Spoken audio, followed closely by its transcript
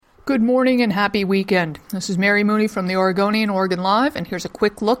Good morning and happy weekend. This is Mary Mooney from the Oregonian, Oregon Live, and here's a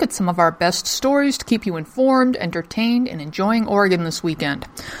quick look at some of our best stories to keep you informed, entertained, and enjoying Oregon this weekend.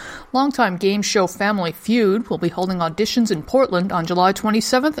 Longtime game show Family Feud will be holding auditions in Portland on July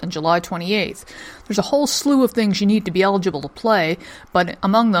 27th and July 28th. There's a whole slew of things you need to be eligible to play, but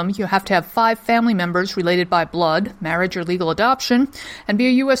among them you have to have 5 family members related by blood, marriage, or legal adoption, and be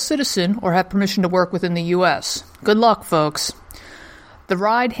a U.S. citizen or have permission to work within the U.S. Good luck, folks. The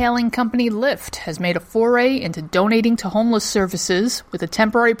ride-hailing company Lyft has made a foray into donating to homeless services with a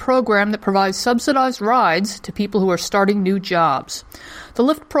temporary program that provides subsidized rides to people who are starting new jobs. The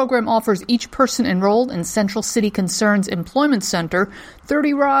Lyft program offers each person enrolled in Central City Concern's Employment Center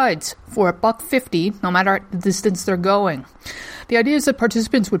 30 rides for $1.50, no matter the distance they're going. The idea is that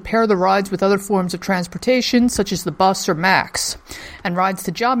participants would pair the rides with other forms of transportation, such as the bus or MAX, and rides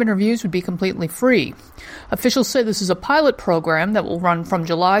to job interviews would be completely free. Officials say this is a pilot program that will run from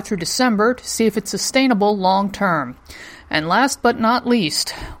July through December to see if it's sustainable long-term. And last but not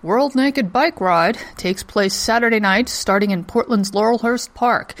least, World Naked Bike Ride takes place Saturday night starting in Portland's Laurelhurst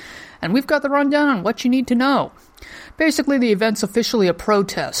Park, and we've got the rundown on what you need to know. Basically, the event's officially a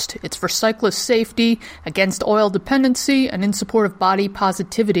protest. It's for cyclist safety, against oil dependency, and in support of body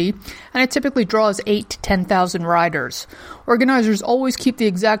positivity, and it typically draws 8,000 to 10,000 riders. Organizers always keep the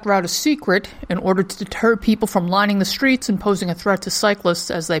exact route a secret in order to deter people from lining the streets and posing a threat to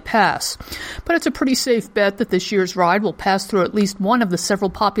cyclists as they pass. But it's a pretty safe bet that this year's ride will pass through at least one of the several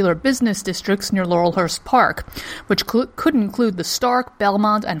popular business districts near Laurelhurst Park, which could include the Stark,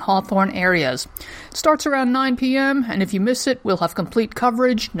 Belmont, and Hawthorne areas. It starts around 9 p.m., and if you miss it, we'll have complete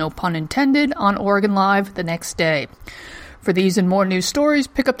coverage, no pun intended, on Oregon Live the next day. For these and more news stories,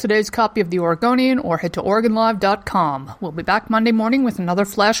 pick up today's copy of The Oregonian or head to OregonLive.com. We'll be back Monday morning with another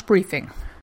flash briefing.